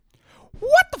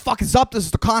fuck is up? This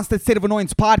is the Constant State of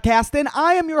Annoyance podcast, and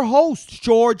I am your host,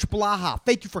 George Blaha.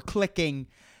 Thank you for clicking.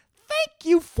 Thank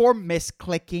you for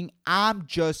misclicking. I'm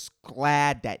just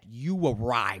glad that you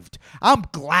arrived. I'm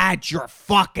glad you're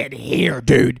fucking here,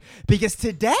 dude. Because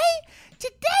today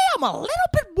I'm a little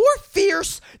bit more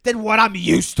fierce than what I'm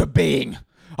used to being.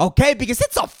 Okay? Because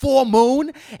it's a full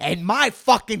moon, and my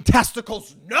fucking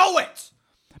testicles know it.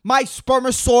 My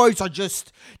spermatozoids are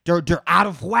just, they're out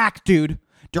of whack, dude.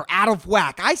 They're out of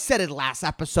whack. I said it last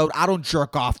episode. I don't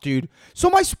jerk off, dude. So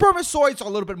my spermatozoids are a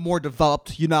little bit more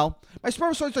developed, you know? My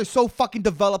spermatozoids are so fucking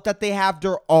developed that they have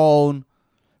their own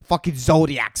fucking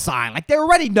zodiac sign. Like, they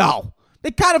already know.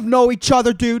 They kind of know each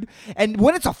other, dude. And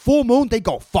when it's a full moon, they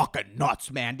go fucking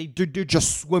nuts, man. They're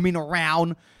just swimming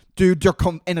around. Dude, they're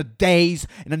in a daze,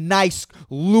 in a nice,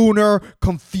 lunar,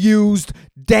 confused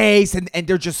daze. And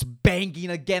they're just banging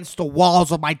against the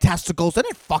walls of my testicles. And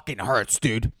it fucking hurts,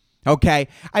 dude. Okay,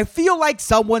 I feel like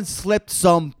someone slipped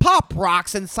some pop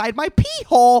rocks inside my pee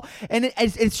hole, and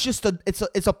it's just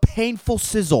a painful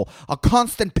sizzle, a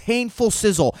constant painful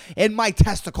sizzle in my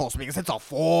testicles because it's a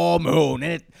full moon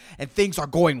and things are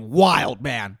going wild,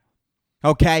 man.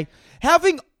 Okay,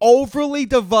 having overly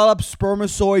developed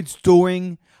spermatozoids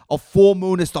during a full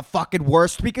moon is the fucking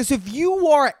worst because if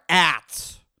you're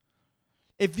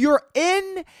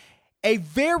in a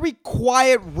very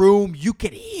quiet room, you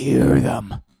can hear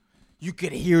them. You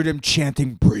can hear them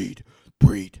chanting, breed,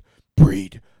 breed,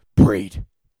 breed, breed.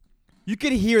 You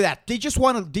can hear that. They just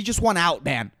want out,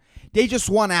 man. They just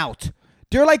want out.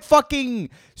 They're like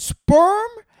fucking, sperm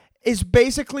is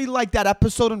basically like that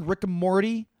episode in Rick and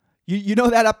Morty. You know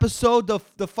that episode,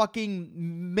 the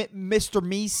fucking Mr.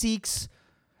 Meeseeks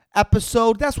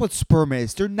episode? That's what sperm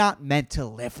is. They're not meant to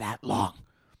live that long.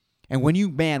 And when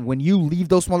you leave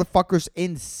those motherfuckers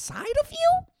inside of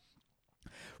you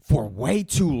for way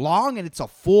too long and it's a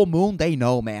full moon, they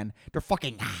know, man. They're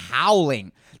fucking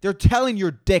howling. They're telling your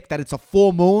dick that it's a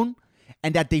full moon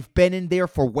and that they've been in there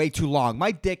for way too long.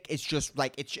 My dick is just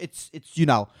like, it's you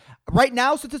know, right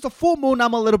now, since it's a full moon,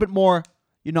 I'm a little bit more,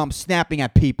 you know, I'm snapping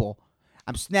at people.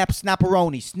 I'm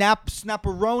snapperooning,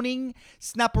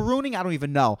 I don't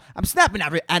even know. I'm snapping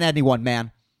at anyone,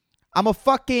 man. I'm a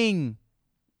fucking,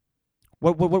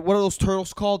 what are those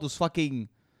turtles called? Those fucking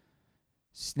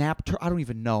I don't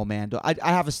even know, man.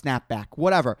 I have a snapback.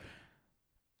 Whatever.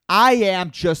 I'm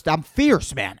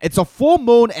fierce, man. It's a full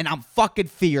moon and I'm fucking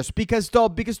fierce because the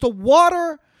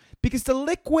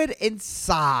liquid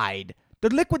inside, the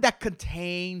liquid that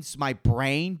contains my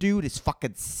brain, dude, is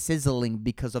fucking sizzling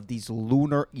because of these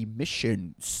lunar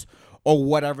emissions or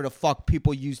whatever the fuck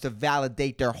people use to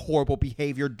validate their horrible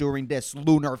behavior during this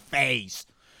lunar phase.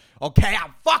 Okay,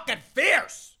 I'm fucking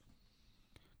fierce.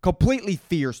 Completely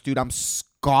fierce, dude. I'm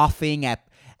scoffing at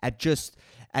I'm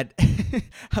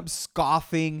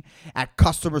scoffing at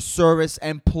customer service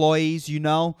employees, you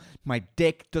know? My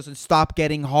dick doesn't stop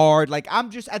getting hard. Like, I'm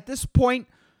just, at this point,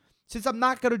 since I'm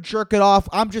not going to jerk it off,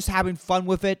 I'm just having fun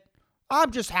with it.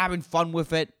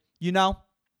 You know?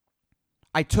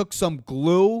 I took some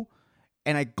glue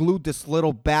and I glued this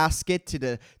little basket to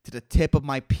the tip of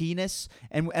my penis,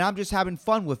 and I'm just having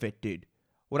fun with it, dude.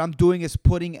 What I'm doing is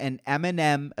putting an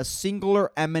M&M, a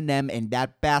singular M&M in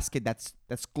that basket that's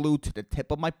glued to the tip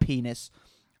of my penis.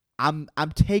 I'm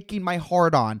taking my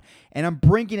hard-on and I'm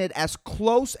bringing it as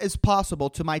close as possible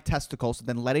to my testicles and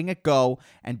then letting it go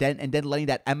and then letting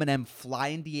that M&M fly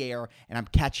in the air and I'm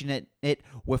catching it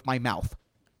with my mouth.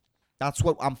 That's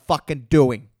what I'm fucking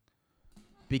doing.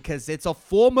 Because it's a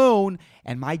full moon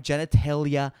and my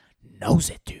genitalia knows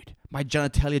it, dude. My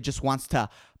genitalia just wants to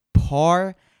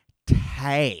partay.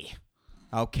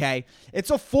 Okay? It's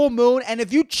a full moon, and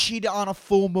if you cheat on a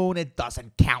full moon, it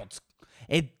doesn't count.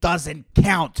 It doesn't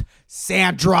count,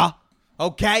 Sandra.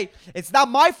 Okay? It's not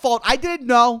my fault. I didn't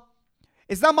know.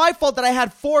 It's not my fault that I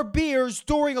had 4 beers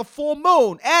during a full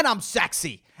moon, and I'm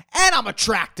sexy, and I'm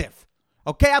attractive.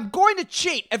 Okay? I'm going to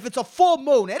cheat if it's a full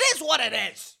moon. It is what it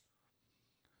is.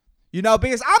 You know,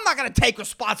 because I'm not going to take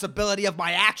responsibility of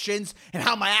my actions and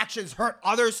how my actions hurt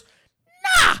others.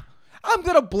 Nah! I'm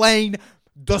going to blame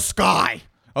the sky,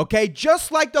 okay?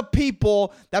 Just like the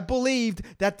people that believed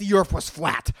that the earth was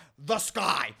flat. The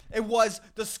sky. It was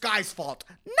the sky's fault.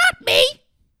 Not me.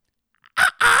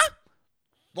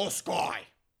 The sky.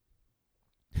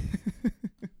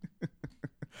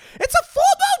 It's a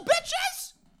full moon,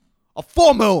 bitches! A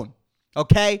full moon,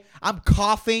 okay? I'm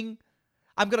coughing.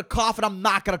 I'm going to cough and I'm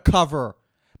not going to cover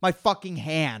my fucking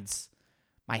hands.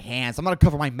 My hands. I'm going to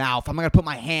cover my mouth. I'm not going to put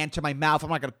my hand to my mouth. I'm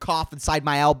not going to cough inside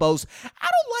my elbows. I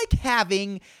don't like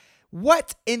having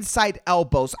wet inside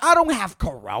elbows. I don't have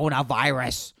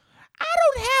coronavirus. I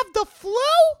don't have the flu.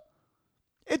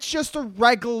 It's just a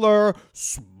regular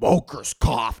smoker's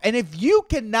cough. And if you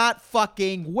cannot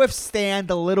fucking withstand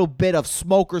a little bit of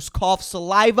smoker's cough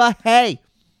saliva, hey,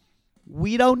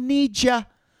 we don't need you.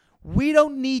 We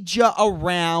don't need you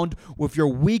around with your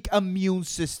weak immune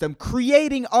system,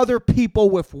 creating other people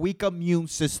with weak immune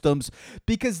systems,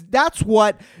 because that's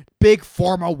what Big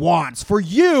Pharma wants. For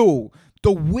you,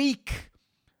 the weak,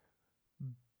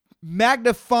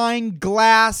 magnifying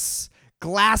glasses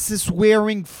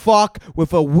wearing fuck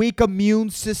with a weak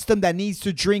immune system that needs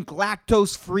to drink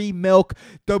lactose-free milk,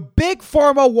 the Big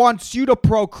Pharma wants you to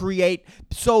procreate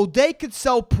so they could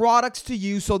sell products to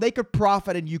you, so they could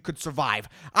profit and you could survive.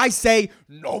 I say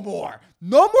no more.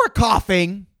 No more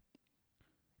coughing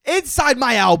inside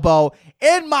my elbow,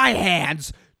 in my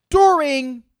hands,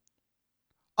 during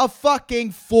a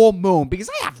fucking full moon, because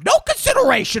I have no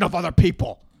consideration of other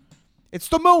people. It's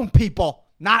the moon, people,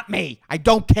 not me. I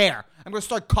don't care. I'm going to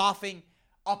start coughing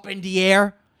up in the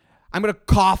air. I'm going to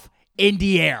cough in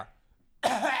the air.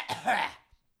 I'm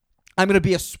going to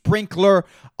be a sprinkler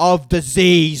of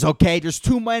disease, okay? There's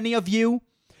too many of you.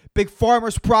 Big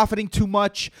Pharma's profiting too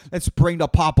much. Let's bring the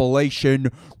population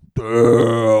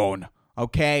down,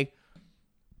 okay?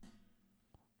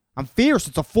 I'm fierce.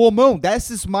 It's a full moon. This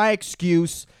is my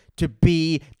excuse to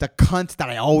be the cunt that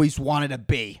I always wanted to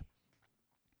be,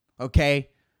 okay?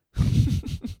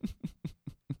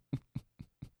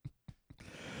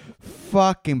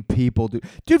 Fucking people, dude.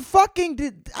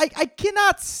 I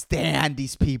cannot stand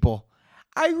these people.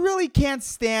 I really can't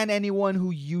stand anyone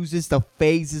who uses the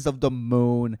phases of the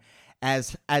moon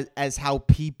as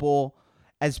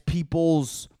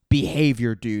people's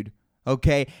behavior, dude.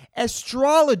 Okay?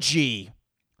 Astrology.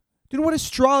 Do you know what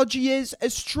astrology is?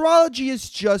 Astrology is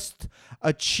just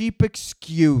a cheap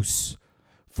excuse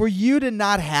for you to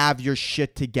not have your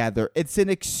shit together. It's an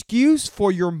excuse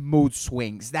for your mood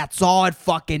swings. That's all it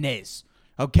fucking is.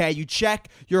 Okay, you check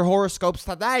your horoscopes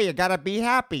today. You gotta be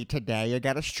happy today. You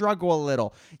gotta struggle a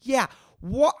little. Yeah,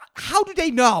 what? How do they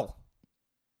know?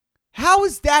 How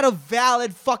is that a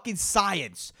valid fucking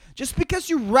science? Just because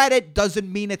you read it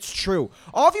doesn't mean it's true.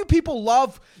 All of you people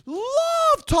love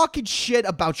talking shit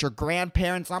about your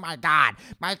grandparents. Oh my God,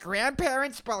 my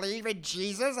grandparents believe in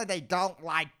Jesus and they don't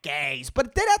like gays.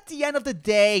 But then at the end of the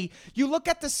day, you look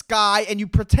at the sky and you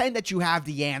pretend that you have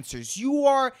the answers. You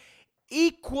are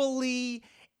equally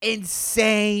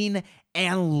insane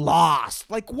and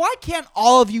lost. Like, why can't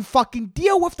all of you fucking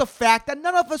deal with the fact that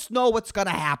none of us know what's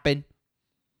gonna happen?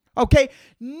 Okay?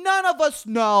 None of us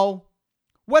know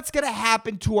what's going to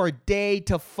happen to our day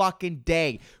to fucking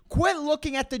day. Quit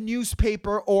looking at the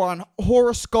newspaper or on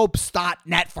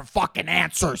horoscopes.net for fucking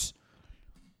answers.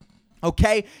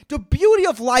 Okay? The beauty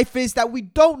of life is that we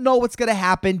don't know what's going to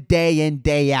happen day in,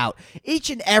 day out. Each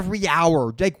and every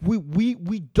hour. Like we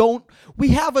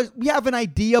have an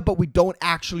idea, but we don't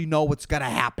actually know what's going to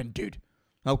happen, dude.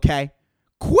 Okay?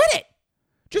 Quit it.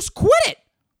 Just quit it.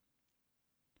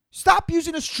 Stop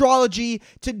using astrology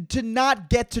to not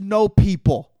get to know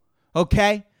people,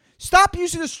 okay? Stop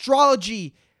using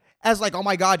astrology as like, oh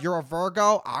my God, you're a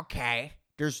Virgo? Okay.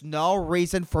 There's no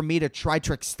reason for me to try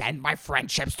to extend my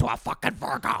friendships to a fucking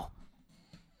Virgo.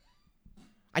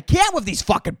 I can't with these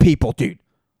fucking people, dude.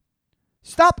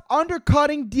 Stop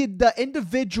undercutting the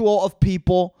individual of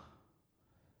people.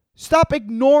 Stop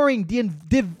ignoring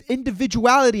the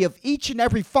individuality of each and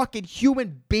every fucking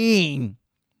human being.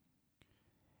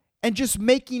 And just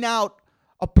making out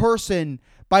a person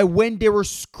by when they were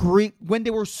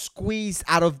squeezed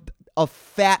out of a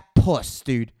fat puss,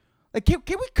 dude. Like, can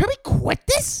we quit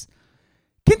this?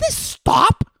 Can this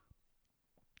stop?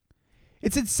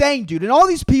 It's insane, dude. And all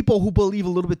these people who believe a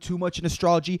little bit too much in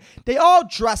astrology, they all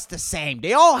dress the same.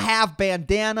 They all have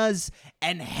bandanas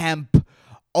and hemp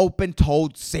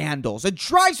open-toed sandals. It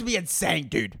drives me insane,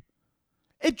 dude.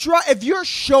 If you're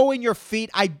showing your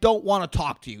feet, I don't want to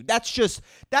talk to you. That's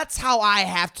how I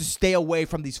have to stay away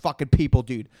from these fucking people,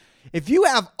 dude. If you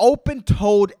have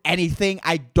open-toed anything,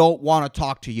 I don't want to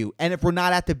talk to you. And if we're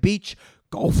not at the beach,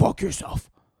 go fuck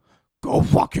yourself. Go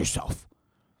fuck yourself.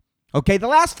 Okay, the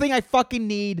last thing I fucking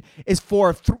need is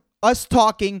for us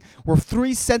talking. We're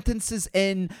 3 sentences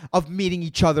in of meeting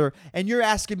each other, and you're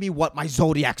asking me what my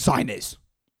zodiac sign is.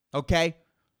 Okay?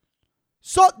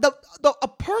 So a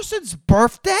person's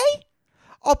birthday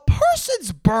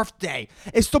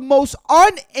is the most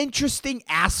uninteresting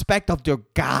aspect of their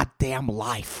goddamn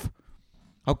life.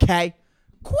 Okay?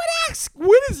 Quit asking,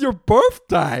 when is your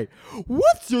birthday?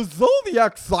 What's your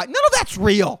zodiac sign? None of that's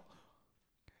real.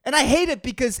 And I hate it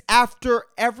because after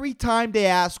every time they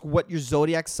ask what your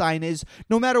zodiac sign is,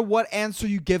 no matter what answer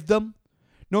you give them,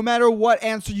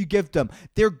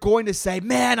 they're going to say,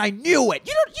 man, I knew it.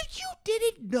 You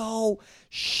didn't know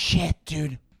shit,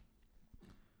 dude.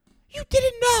 You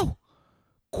didn't know.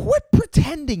 Quit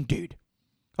pretending, dude.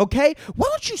 Okay? Why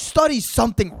don't you study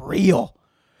something real?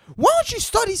 Why don't you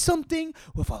study something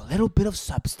with a little bit of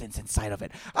substance inside of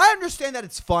it? I understand that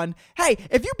it's fun. Hey,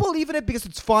 if you believe in it because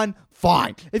it's fun,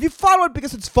 fine. If you follow it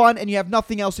because it's fun and you have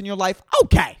nothing else in your life,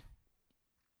 okay.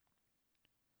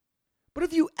 But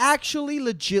if you actually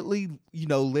legitly,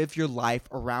 live your life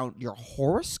around your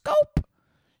horoscope,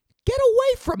 get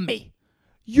away from me.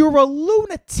 You're a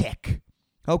lunatic.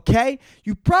 Okay?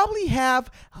 You probably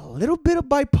have a little bit of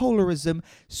bipolarism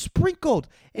sprinkled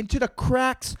into the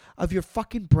cracks of your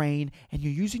fucking brain, and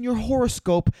you're using your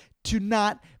horoscope to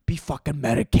not be fucking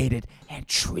medicated and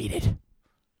treated.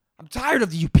 I'm tired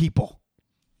of you people.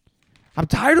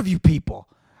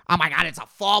 Oh my God, it's a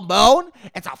full moon.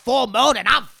 It's a full moon, and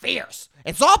I'm fierce.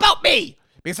 It's all about me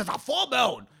because it's a full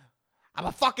moon. I'm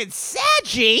a fucking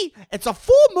Saggy. It's a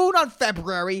full moon on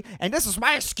February, and this is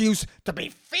my excuse to be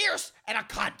fierce and a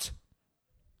cunt.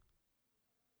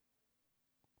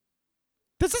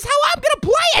 This is how I'm gonna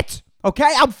play it.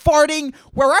 Okay? I'm farting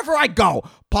wherever I go.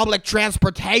 Public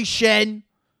transportation,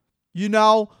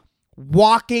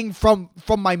 walking from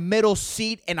my middle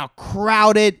seat in a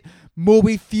crowded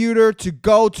movie theater to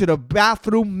go to the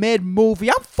bathroom mid-movie.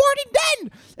 I'm farting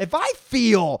then. If I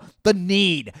feel the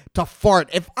need to fart,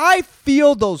 if I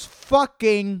feel those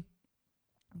fucking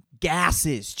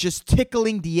gases just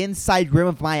tickling the inside rim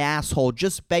of my asshole,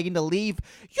 just begging to leave,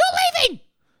 you're leaving.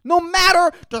 No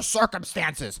matter the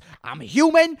circumstances. I'm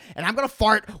human, and I'm going to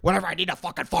fart whenever I need to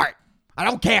fucking fart. I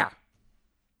don't care.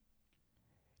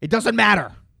 It doesn't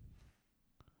matter.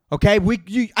 Okay?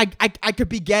 I could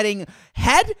be getting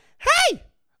head. Hey,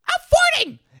 I'm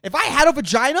farting. If I had a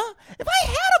vagina,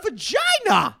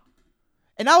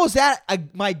 and I was at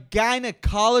my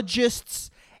gynecologist's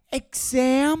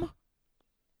exam,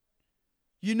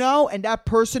 and that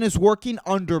person is working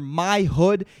under my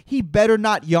hood, he better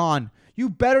not yawn. You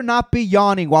better not be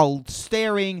yawning while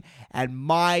staring at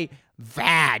my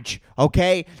vag,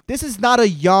 okay? This is not a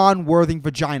yawn-worthy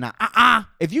vagina.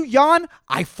 If you yawn,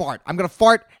 I fart. I'm going to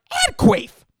fart and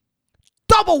queef.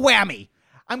 Double whammy.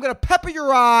 I'm going to pepper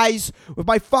your eyes with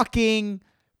my fucking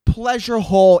pleasure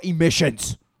hole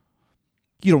emissions.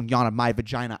 You don't yawn at my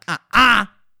vagina.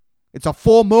 It's a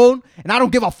full moon, and I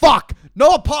don't give a fuck. No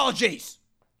apologies.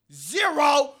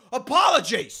 Zero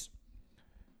apologies.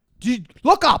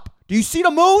 Look up. Do you see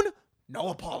the moon? No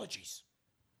apologies.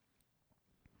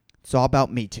 It's all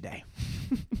about me today.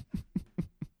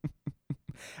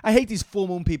 I hate these full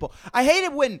moon people. I hate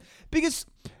it because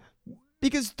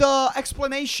the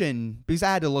explanation, because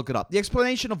I had to look it up. The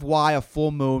explanation of why a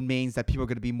full moon means that people are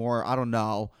going to be more, I don't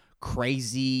know,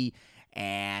 crazy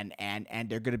and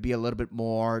they're going to be a little bit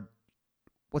more,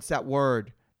 what's that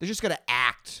word? They're just going to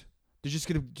act. They're just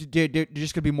going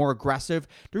to be more aggressive.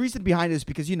 The reason behind it is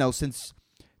because, since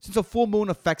a full moon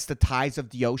affects the tides of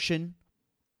the ocean,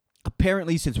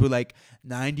 apparently, since we're like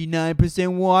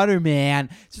 99% water, man.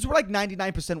 Since we're like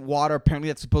 99% water, apparently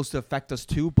that's supposed to affect us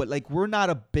too. But like, we're not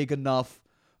a big enough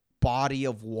body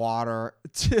of water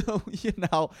to,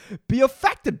 be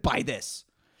affected by this.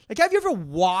 Like, have you ever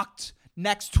walked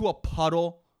next to a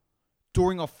puddle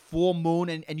during a full moon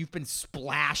and you've been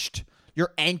splashed?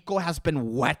 Your ankle has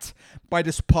been wet by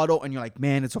this puddle and you're like,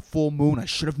 man, it's a full moon. I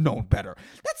should have known better.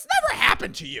 That's never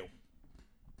happened to you.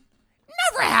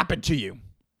 Never happened to you.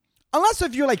 Unless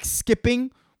if you're like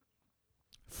skipping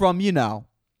from,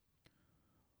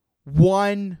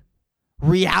 one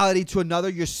reality to another,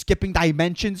 you're skipping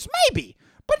dimensions, maybe.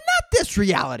 But not this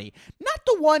reality. Not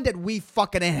the one that we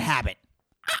fucking inhabit.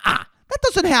 That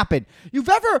doesn't happen. You've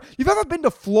ever been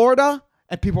to Florida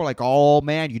and people are like, oh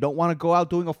man, you don't want to go out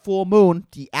during a full moon.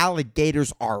 The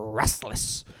alligators are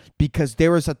restless because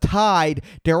there is a tide,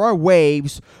 there are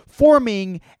waves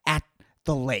forming at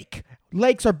the lake.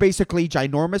 Lakes are basically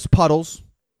ginormous puddles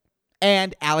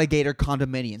and alligator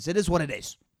condominiums. It is what it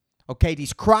is. Okay,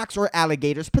 these crocs or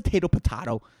alligators, potato,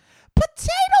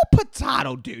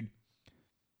 dude.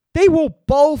 They will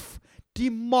both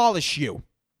demolish you.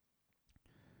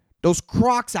 Those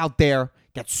crocs out there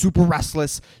get super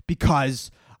restless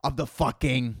because of the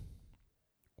fucking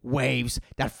waves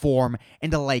that form in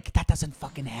the lake. That doesn't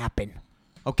fucking happen.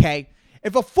 Okay?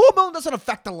 If a full moon doesn't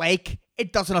affect the lake,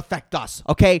 it doesn't affect us,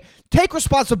 okay? Take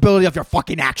responsibility of your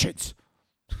fucking actions.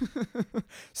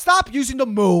 Stop using the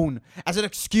moon as an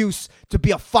excuse to be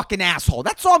a fucking asshole.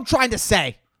 That's all I'm trying to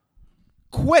say.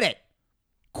 Quit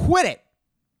it.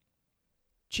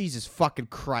 Jesus fucking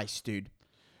Christ, dude.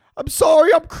 I'm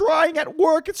sorry, I'm crying at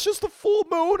work. It's just a full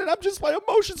moon and my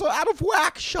emotions are out of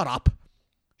whack. Shut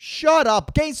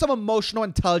up. Gain some emotional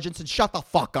intelligence and shut the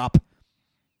fuck up.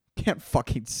 Can't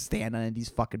fucking stand any of these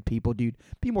fucking people, dude.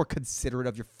 Be more considerate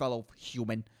of your fellow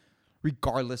human,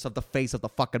 regardless of the phase of the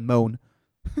fucking moon.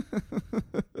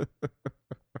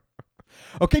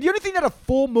 Okay, the only thing that a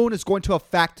full moon is going to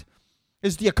affect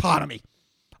is the economy.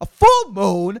 A full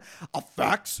moon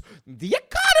affects the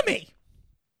economy.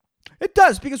 It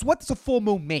does, because what does a full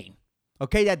moon mean?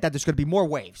 Okay, that there's going to be more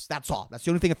waves. That's all. That's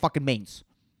the only thing it fucking means.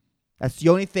 That's the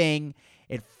only thing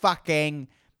it fucking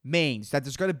means. That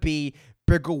there's going to be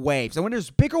bigger waves. And when there's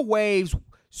bigger waves,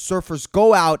 surfers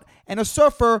go out, and a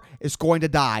surfer is going to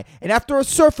die. And after a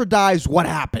surfer dies, what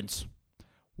happens?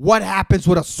 What happens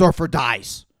when a surfer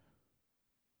dies?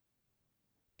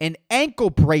 An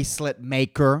ankle bracelet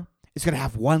maker is going to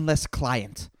have one less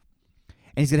client.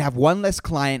 And he's going to have one less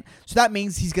client. So that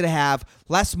means he's going to have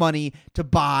less money to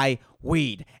buy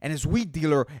weed. And his weed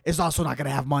dealer is also not going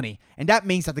to have money. And that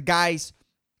means that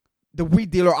the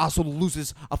weed dealer also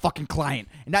loses a fucking client.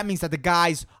 And that means that the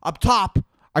guys up top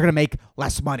are going to make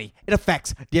less money. It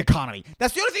affects the economy.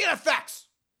 That's the only thing it affects.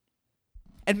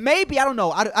 And maybe, I don't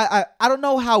know. I don't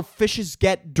know how fishes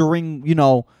get during,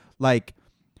 like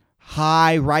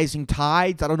high rising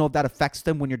tides. I don't know if that affects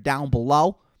them when you're down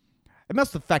below. It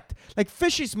must affect, like,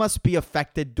 fishes must be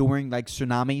affected during, like,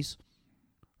 tsunamis,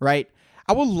 right?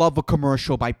 I would love a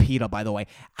commercial by PETA, by the way.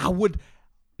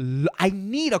 I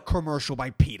need a commercial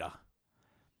by PETA.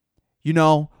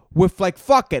 With, like,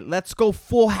 fuck it, let's go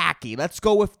full hacky. Let's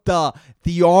go with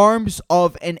the arms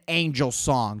of an angel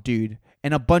song, dude.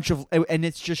 And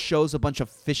it just shows a bunch of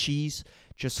fishies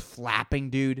just flapping,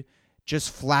 dude.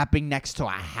 Just flapping next to a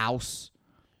house.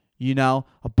 A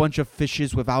bunch of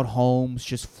fishes without homes,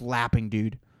 just flapping,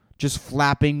 dude. Just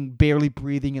flapping, barely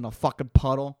breathing in a fucking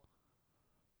puddle.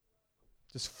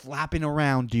 Just flapping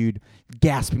around, dude.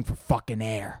 Gasping for fucking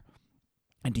air.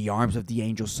 And the arms of the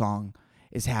angel song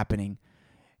is happening.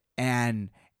 And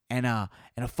a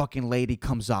fucking lady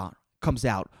comes out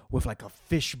with like a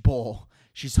fish bowl.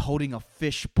 She's holding a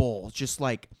fish bowl, just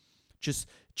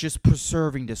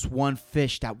preserving this one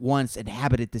fish that once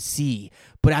inhabited the sea.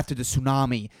 But after the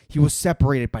tsunami, he was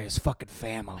separated by his fucking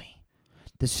family.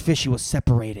 This fish, he was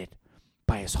separated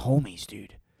by his homies,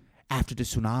 dude. After the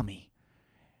tsunami.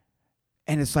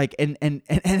 And it's like, and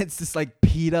it's this like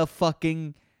PETA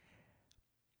fucking,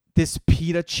 this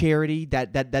PETA charity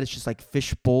that is just like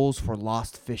fish bowls for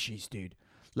lost fishies, dude.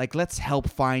 Like, let's help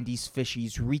find these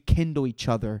fishies, rekindle each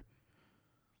other.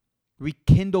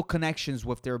 Rekindle connections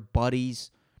with their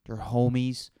buddies, their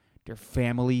homies, their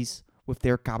families, with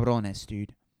their cabrones,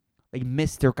 dude. Like,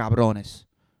 miss their cabrones.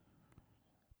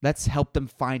 Let's help them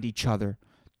find each other.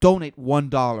 Donate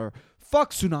 $1.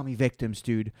 Fuck tsunami victims,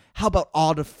 dude. How about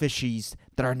all the fishies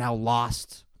that are now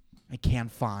lost and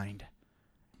can't find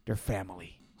their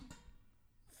family?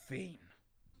 Fiend.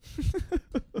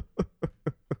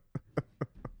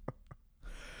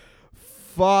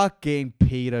 Fucking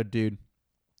PETA, dude.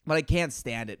 But I can't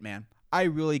stand it, man. I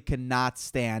really cannot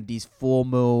stand these full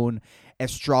moon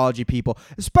astrology people,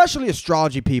 especially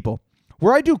astrology people.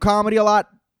 Where I do comedy a lot,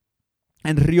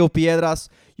 and Rio Piedras,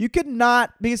 you could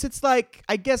not, because it's like,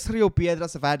 I guess Rio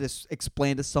Piedras, if I had to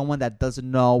explain to someone that doesn't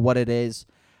know what it is,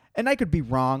 and I could be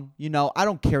wrong, I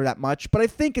don't care that much, but I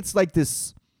think it's like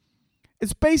this,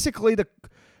 it's basically the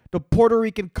Puerto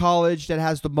Rican college that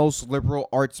has the most liberal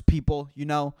arts people,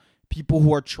 people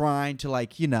who are trying to,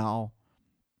 like,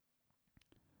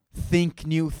 think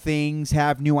new things,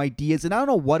 have new ideas. And I don't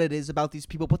know what it is about these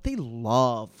people, but they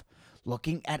love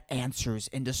looking at answers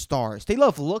in the stars. They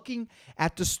love looking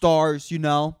at the stars,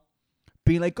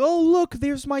 being like, oh, look,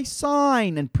 there's my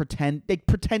sign, and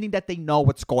pretending that they know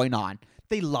what's going on.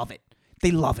 They love it.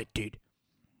 They love it, dude.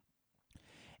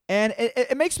 And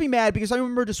it makes me mad because I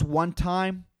remember this one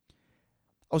time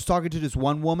I was talking to this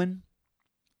one woman,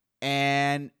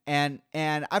 and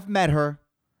I've met her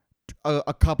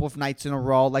a couple of nights in a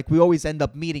row. Like, we always end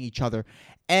up meeting each other.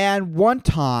 And one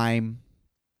time,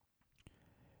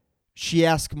 she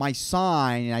asked my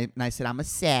sign, and I said, I'm a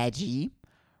Saggy,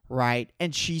 right?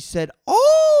 And she said,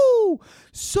 oh,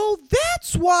 so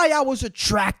that's why I was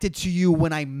attracted to you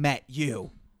when I met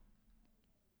you.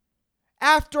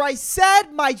 After I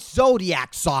said my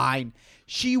zodiac sign,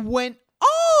 she went,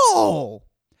 oh,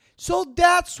 so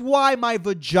that's why my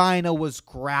vagina was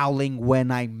growling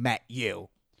when I met you.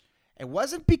 It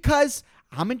wasn't because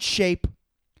I'm in shape.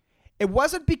 It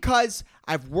wasn't because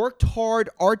I've worked hard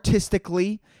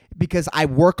artistically, because I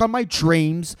work on my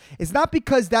dreams. It's not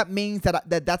because that means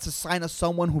that's a sign of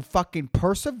someone who fucking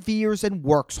perseveres and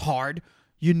works hard,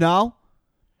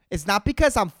 It's not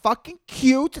because I'm fucking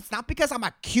cute. It's not because I'm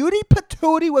a cutie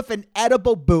patootie with an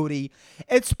edible booty.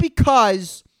 It's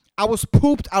because I was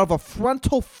pooped out of a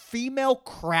frontal female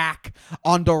crack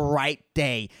on the right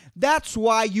day. That's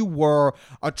why you were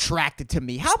attracted to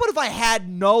me. How about if I had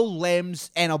no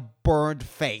limbs and a burned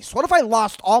face? What if I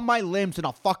lost all my limbs in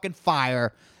a fucking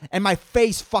fire and my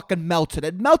face fucking melted?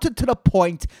 It melted to the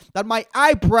point that my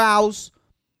eyebrows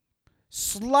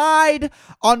slide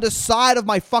on the side of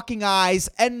my fucking eyes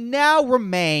and now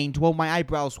remained. Well, my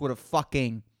eyebrows would have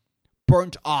fucking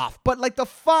burnt off. But like the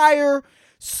fire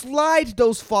slide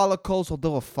those follicles,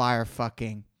 although a fire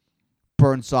fucking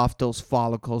burns off those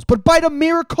follicles. But by the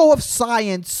miracle of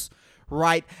science,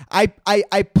 right, I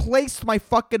placed my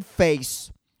fucking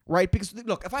face, right? Because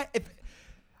look, if I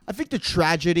think the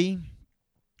tragedy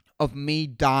of me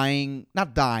dying,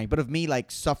 not dying, but of me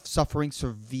like suffering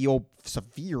severe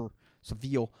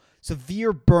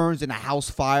burns in a house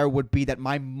fire would be that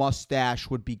my mustache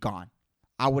would be gone.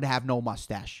 I would have no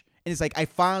mustache. And it's like I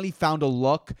finally found a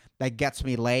look that gets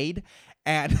me laid,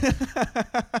 and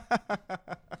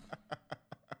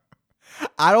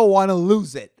I don't want to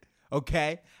lose it.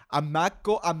 Okay? I'm not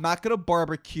gonna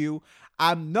barbecue.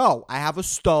 I have a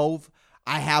stove.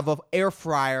 I have an air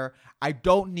fryer. I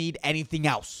don't need anything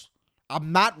else.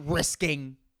 I'm not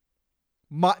risking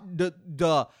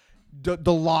the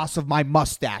loss of my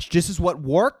mustache. This is what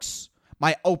works.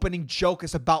 My opening joke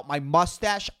is about my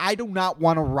mustache. I do not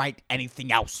want to write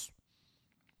anything else.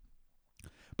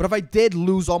 But if I did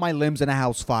lose all my limbs in a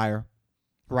house fire,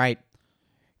 right?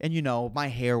 And you know, my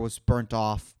hair was burnt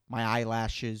off, my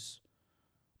eyelashes,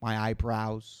 my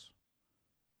eyebrows,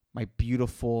 my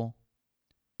beautiful,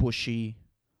 bushy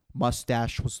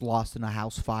mustache was lost in a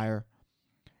house fire.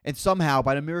 And somehow,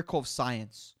 by the miracle of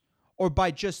science, or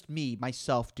by just me,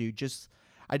 myself, dude,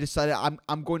 I decided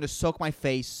I'm going to soak my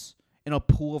face in a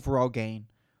pool of Rogaine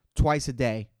twice a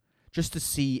day just to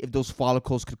see if those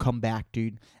follicles could come back,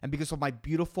 dude. And because of my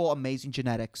beautiful, amazing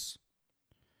genetics,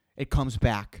 it comes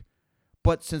back.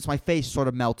 But since my face sort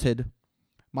of melted,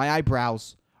 my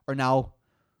eyebrows are now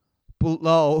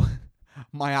below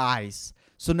my eyes.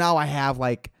 So now I have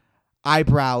like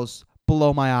eyebrows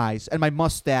below my eyes, and my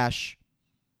mustache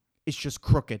is just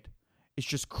crooked. It's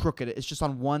just crooked. It's just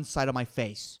on one side of my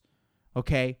face.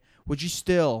 Okay? Would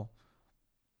your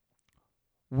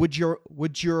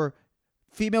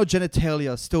female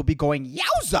genitalia still be going,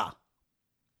 yowza,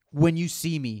 when you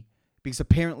see me? Because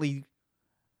apparently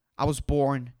I was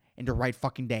born in the right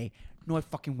fucking day. No, it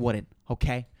fucking wouldn't.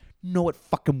 Okay? No, it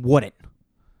fucking wouldn't.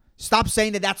 Stop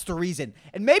saying that that's the reason.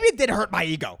 And maybe it did hurt my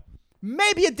ego.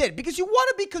 Maybe it did. Because you want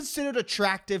to be considered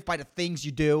attractive by the things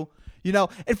you do. You know,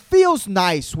 it feels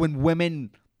nice when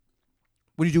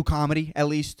you do comedy, at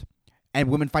least, and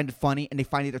women find it funny and they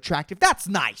find it attractive. That's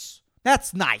nice.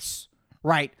 That's nice,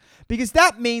 right? Because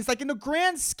that means, like, in the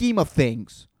grand scheme of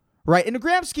things, right? In the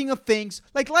grand scheme of things,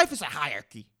 like, life is a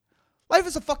hierarchy. Life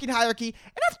is a fucking hierarchy.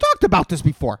 And I've talked about this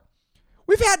before.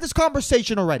 We've had this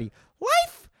conversation already.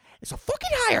 Life is a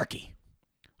fucking hierarchy,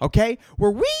 okay?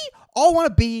 Where we all want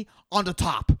to be on the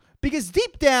top. Because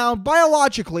deep down,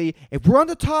 biologically, if we're on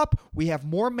the top, we have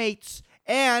more mates.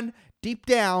 And deep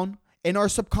down in our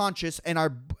subconscious and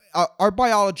our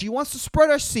biology wants to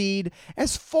spread our seed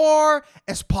as far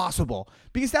as possible.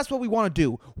 Because that's what we want to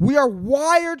do. We are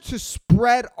wired to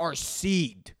spread our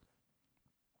seed.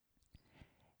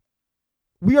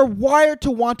 We are wired to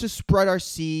want to spread our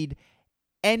seed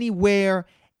anywhere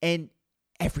and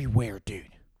everywhere,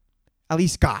 dude. At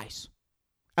least guys.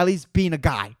 At least being a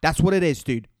guy. That's what it is,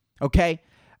 dude. Okay?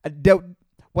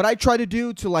 What I try to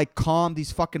do to, like, calm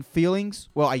these fucking feelings,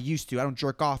 well, I used to. I don't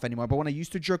jerk off anymore. But when I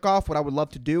used to jerk off, what I would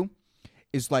love to do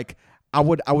is, like, I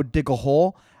would dig a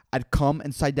hole. I'd come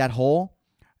inside that hole,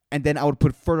 and then I would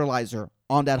put fertilizer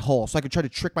on that hole. So I could try to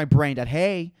trick my brain that,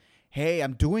 hey,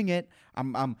 I'm doing it.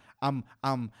 I'm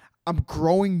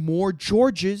growing more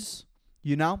Georges,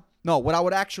 you know? No, what I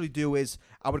would actually do is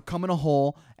I would come in a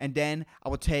hole, and then I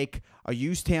would take a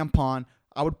used tampon.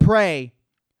 I would pray.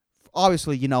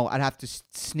 Obviously, you know, I'd have to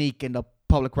sneak in the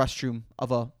public restroom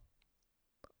of a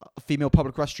female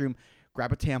public restroom,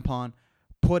 grab a tampon,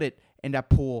 put it in that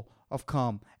pool of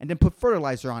cum, and then put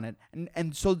fertilizer on it.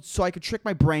 And so I could trick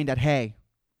my brain that, hey,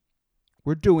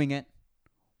 we're doing it.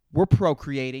 We're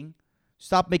procreating.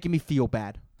 Stop making me feel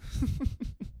bad.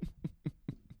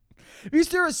 Because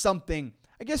there is something,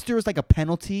 I guess there is like a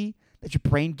penalty that your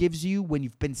brain gives you when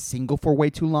you've been single for way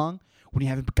too long. When you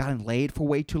haven't gotten laid for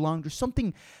way too long. There's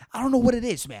something, I don't know what it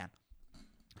is, man.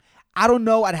 I don't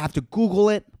know. I'd have to Google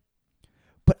it.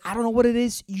 But I don't know what it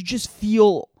is. You just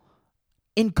feel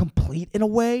incomplete in a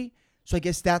way. So I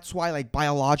guess that's why, like,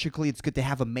 biologically, it's good to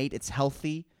have a mate. It's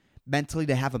healthy mentally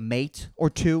to have a mate or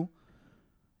two.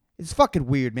 It's fucking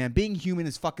weird, man. Being human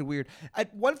is fucking weird.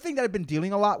 One thing that I've been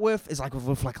dealing a lot with is like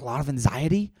with like a lot of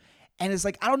anxiety. And it's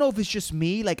like, I don't know if it's just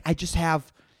me. Like, I just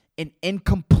have an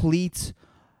incomplete,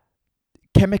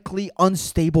 chemically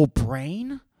unstable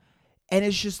brain. And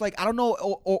it's just like, I don't know,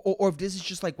 or if this is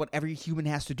just like what every human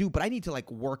has to do, but I need to like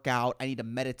work out. I need to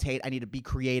meditate. I need to be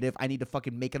creative. I need to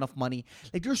fucking make enough money.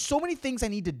 Like, there's so many things I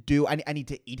need to do. I need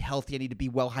to eat healthy. I need to be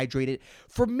well hydrated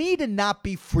for me to not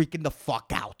be freaking the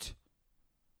fuck out.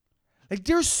 Like,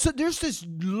 there's this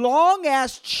long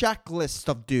ass checklist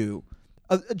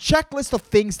a checklist of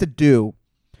things to do.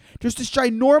 There's this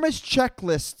ginormous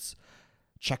checklists.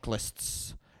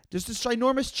 There's this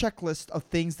ginormous checklist of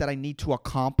things that I need to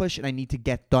accomplish and I need to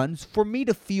get done for me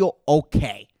to feel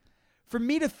okay. For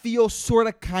me to feel sort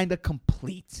of kind of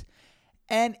complete.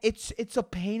 And it's a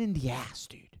pain in the ass,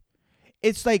 dude.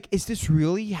 It's like, is this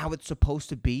really how it's supposed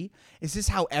to be? Is this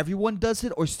how everyone does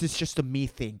it? Or is this just a me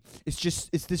thing? Is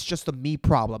this just a me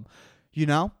problem? You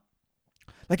know?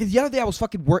 Like the other day I was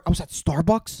at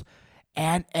Starbucks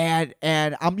and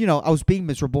I'm, you know, I was being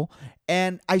miserable.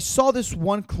 And I saw this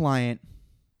one client,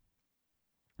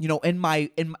 you know, in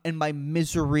my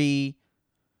misery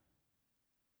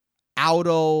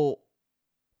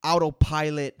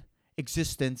autopilot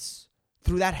existence,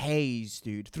 through that haze,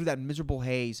 dude, through that miserable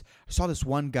haze, I saw this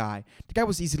one guy. The guy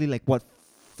was easily like,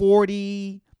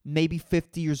 40, maybe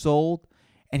 50 years old,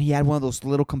 and he had one of those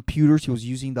little computers. He was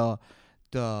using the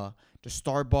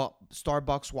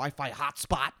Starbucks Wi-Fi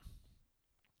hotspot,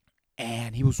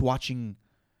 and he was watching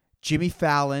Jimmy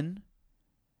Fallon,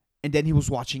 and then he was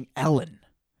watching Ellen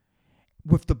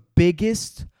with the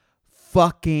biggest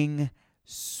fucking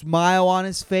smile on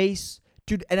his face.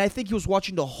 Dude, and I think he was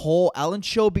watching the whole Ellen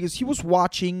show because he was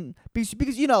watching,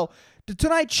 because you know, the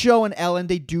Tonight Show and Ellen,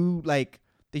 they do like,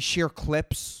 they share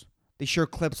clips of the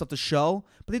show,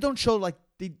 but they don't show like,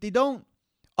 they don't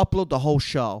upload the whole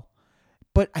show.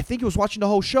 But I think he was watching the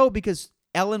whole show because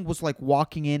Ellen was like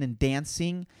walking in and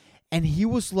dancing, and he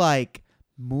was like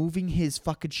moving his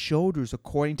fucking shoulders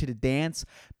according to the dance,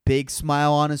 big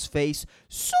smile on his face,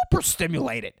 super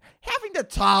stimulated, having the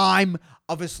time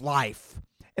of his life.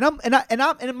 And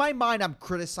in my mind, I'm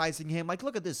criticizing him. Like,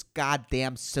 look at this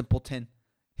goddamn simpleton.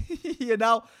 You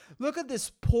know, look at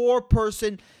this poor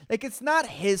person. Like, it's not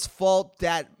his fault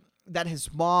that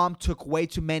his mom took way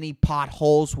too many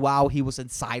potholes while he was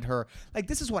inside her. Like,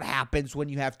 this is what happens when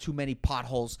you have too many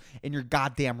potholes in your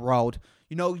goddamn road.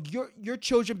 You know, your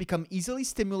children become easily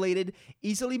stimulated,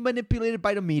 easily manipulated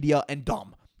by the media, and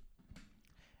dumb.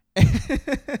 And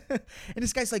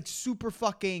this guy's like super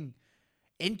fucking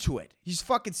into it. He's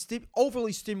fucking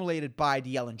overly stimulated by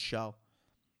the Ellen show.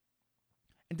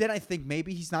 And then I think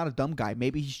maybe he's not a dumb guy.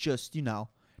 Maybe he's just, you know,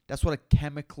 that's what a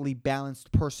chemically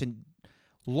balanced person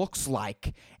looks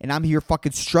like. And I'm here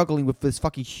fucking struggling with this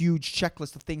fucking huge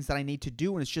checklist of things that I need to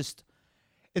do. And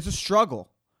it's a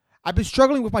struggle. I've been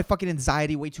struggling with my fucking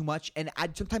anxiety way too much. And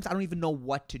sometimes I don't even know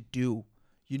what to do.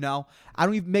 You know, I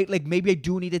don't even maybe I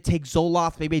do need to take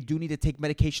Zoloft. Maybe I do need to take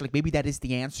medication. Like, maybe that is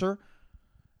the answer.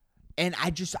 And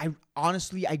I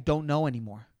honestly, I don't know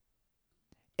anymore.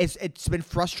 It's been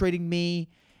frustrating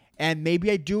me, and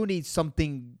maybe I do need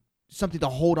something to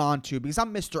hold on to, because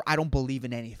I'm Mr. I don't believe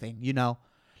in anything, you know?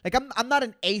 Like, I'm not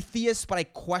an atheist, but I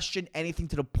question anything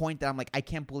to the point that I'm like, I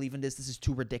can't believe in this. This is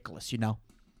too ridiculous, you know?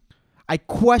 I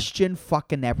question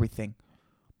fucking everything.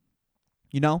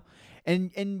 You know?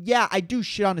 And yeah, I do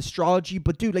shit on astrology,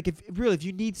 but dude, like, if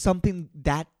you need something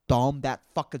that dumb, that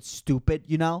fucking stupid,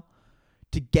 you know,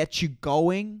 to get you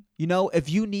going, you know, if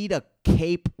you need a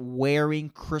cape wearing,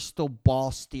 crystal ball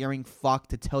steering fuck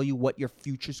to tell you what your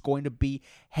future's going to be,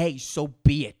 hey, so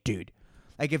be it, dude.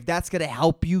 Like, if that's gonna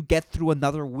help you get through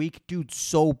another week, dude,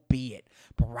 so be it.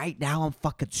 But right now, I'm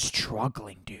fucking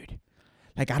struggling, dude.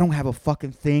 Like, I don't have a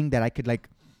fucking thing that I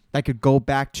could go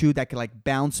back to that could like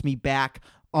bounce me back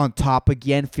on top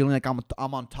again, feeling like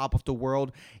I'm on top of the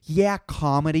world. Yeah,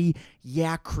 comedy.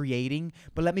 Yeah, creating.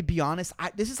 But let me be honest,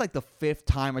 this is like the 5th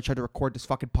time I tried to record this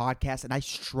fucking podcast, and I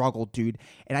struggled, dude.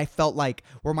 And I felt like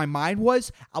where my mind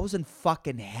was, I was in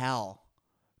fucking hell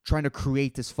trying to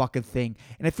create this fucking thing.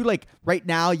 And I feel like right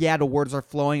now, yeah, the words are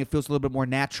flowing. It feels a little bit more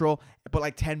natural. But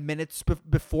like 10 minutes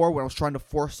before, when I was trying to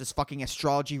force this fucking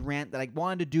astrology rant that I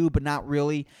wanted to do, but not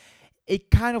really,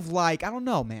 it kind of like, I don't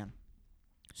know, man.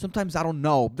 Sometimes I don't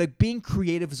know. Like, being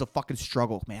creative is a fucking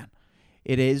struggle, man.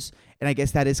 It is. And I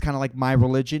guess that is kind of like my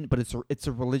religion, but it's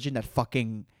a religion that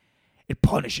fucking, it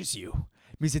punishes you.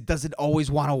 It means it doesn't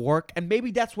always want to work. And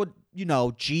maybe that's what, you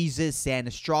know, Jesus and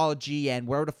astrology and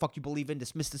whatever the fuck you believe in,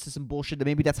 this mysticism bullshit, that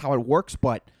maybe that's how it works.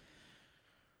 But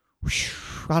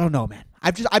I don't know, man.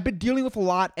 I've been dealing with a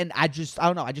lot, and I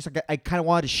don't know. I kind of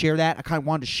wanted to share that. I kind of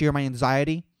wanted to share my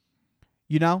anxiety,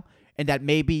 and that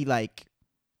maybe like,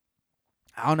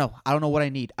 I don't know. I don't know what I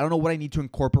need. I don't know what I need to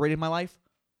incorporate in my life,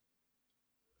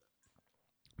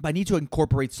 but I need to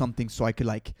incorporate something so I could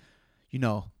like,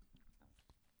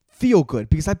 feel good,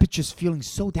 because I've been just feeling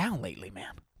so down lately,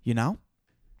 man.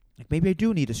 Like maybe I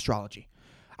do need astrology.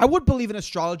 I would believe in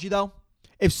astrology though,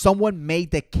 if someone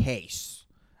made the case.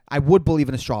 I would believe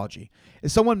in astrology.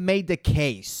 If someone made the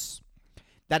case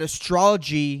that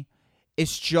astrology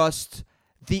is just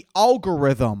the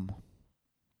algorithm.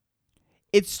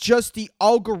 It's just the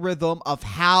algorithm of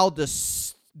how the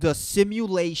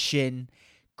simulation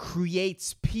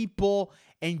creates people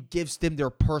and gives them their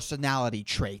personality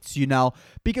traits,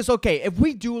 Because, okay, if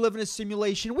we do live in a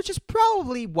simulation, which is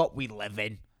probably what we live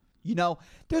in,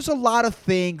 there's a lot of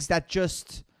things that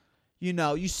just,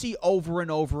 you see over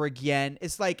and over again.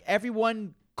 It's like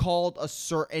everyone called a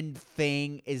certain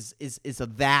thing is a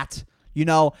that.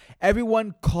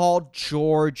 Everyone called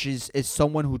George is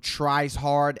someone who tries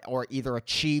hard or either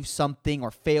achieves something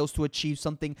or fails to achieve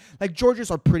something. Like,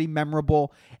 Georges are pretty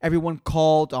memorable. Everyone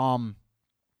called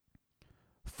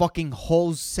fucking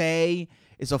Jose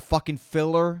is a fucking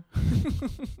filler.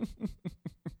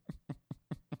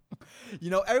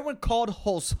 Everyone called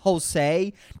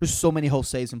Jose. There's so many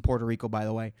Jose's in Puerto Rico, by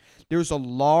the way. There's a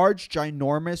large,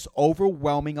 ginormous,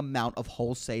 overwhelming amount of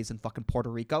Jose's in fucking Puerto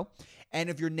Rico. And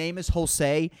if your name is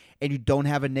Jose and you don't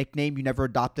have a nickname, you never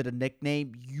adopted a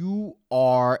nickname, you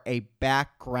are a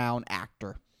background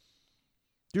actor.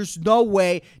 There's no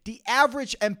way. The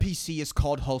average NPC is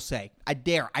called Jose.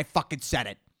 I fucking said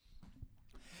it.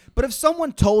 But if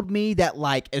someone told me that,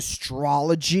 like,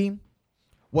 astrology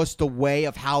was the way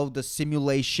of how the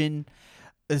simulation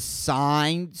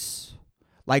assigns,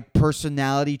 like,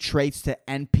 personality traits to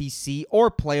NPC or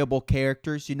playable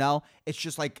characters, it's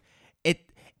just like,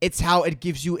 it's how it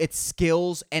gives you its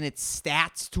skills and its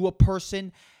stats to a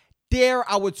person, there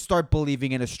I would start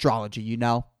believing in astrology,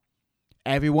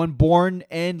 Everyone born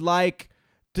in, like,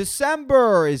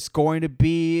 December is going to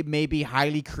be maybe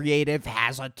highly creative,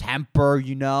 has a temper,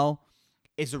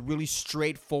 is a really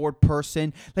straightforward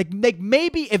person. Like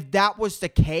maybe if that was the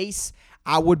case,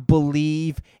 I would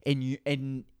believe in you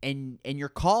in your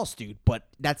calls, dude. But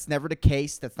that's never the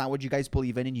case. That's not what you guys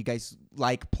believe in, and you guys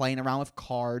like playing around with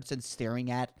cards and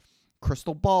staring at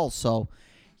crystal balls. So,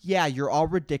 yeah, you're all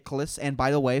ridiculous. And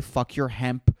by the way, fuck your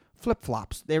hemp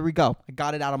flip-flops. There we go. I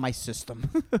got it out of my system.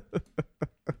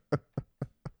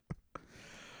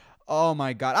 Oh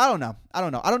my God. I don't know. I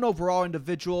don't know if we're all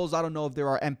individuals. I don't know if there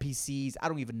are NPCs. I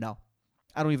don't even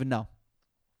know.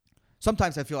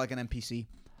 Sometimes I feel like an NPC.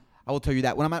 I will tell you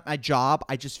that. When I'm at my job,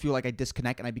 I just feel like I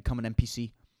disconnect and I become an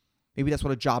NPC. Maybe that's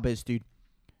what a job is, dude.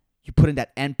 You put in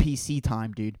that NPC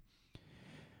time, dude.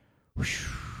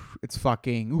 It's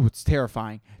fucking, it's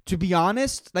terrifying. To be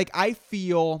honest, like, I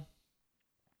feel,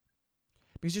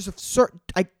 because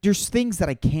there's things that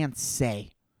I can't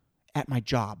say at my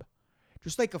job.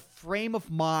 Just like a frame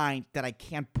of mind that I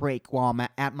can't break while I'm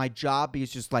at my job, because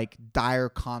just like dire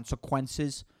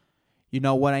consequences. You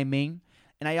know what I mean?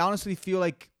 And I honestly feel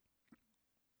like,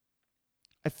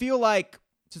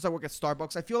 since I work at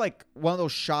Starbucks, I feel like one of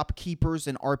those shopkeepers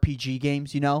in RPG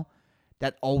games,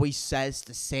 that always says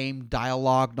the same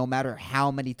dialogue no matter how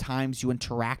many times you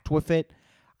interact with it.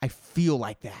 I feel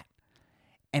like that.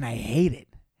 And I hate it.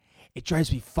 It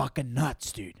drives me fucking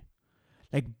nuts, dude.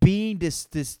 Like, being this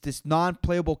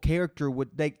non-playable character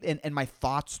would, like, and my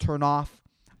thoughts turn off.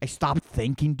 I stop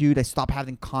thinking, dude. I stop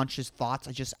having conscious thoughts.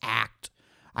 I just act.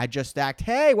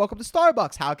 Hey, welcome to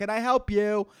Starbucks. How can I help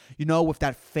you? With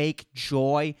that fake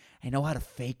joy. I know how to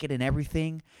fake it and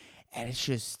everything. And it's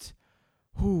just,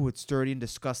 it's dirty and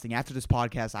disgusting. After this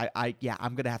podcast,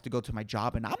 I'm going to have to go to my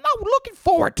job, and I'm not looking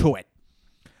forward to it.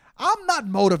 I'm not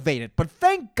motivated, but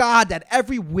thank God that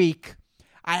every week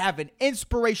I have an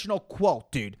inspirational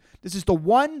quote, dude. This is the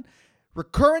one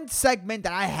recurrent segment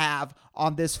that I have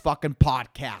on this fucking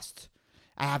podcast.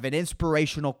 I have an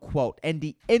inspirational quote, and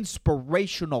the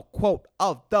inspirational quote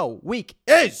of the week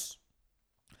is,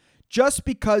 just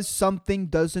because something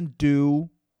doesn't do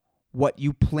what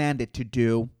you planned it to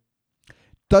do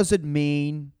doesn't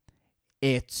mean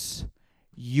it's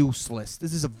useless.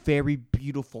 This is a very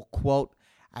beautiful quote.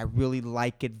 I really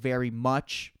like it very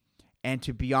much. And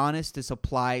to be honest, this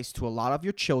applies to a lot of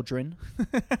your children.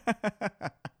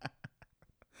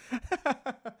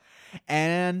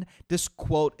 And this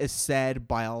quote is said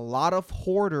by a lot of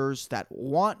hoarders that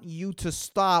want you to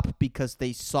stop because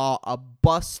they saw a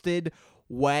busted,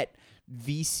 wet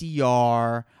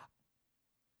VCR,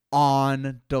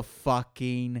 on the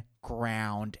fucking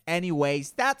ground.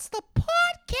 Anyways, that's the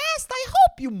podcast. I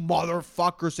hope you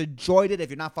motherfuckers enjoyed it. If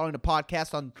you're not following the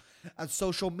podcast on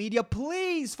social media,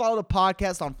 please follow the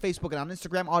podcast on Facebook and on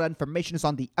Instagram. All that information is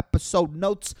on the episode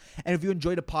notes. And if you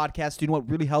enjoy the podcast, you know what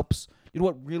really helps? You know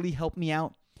what really helped me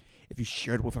out? If you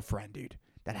shared it with a friend, dude.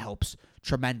 That helps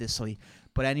tremendously.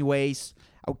 But anyways,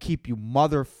 I'll keep you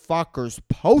motherfuckers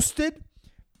posted.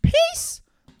 Peace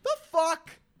the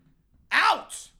fuck out.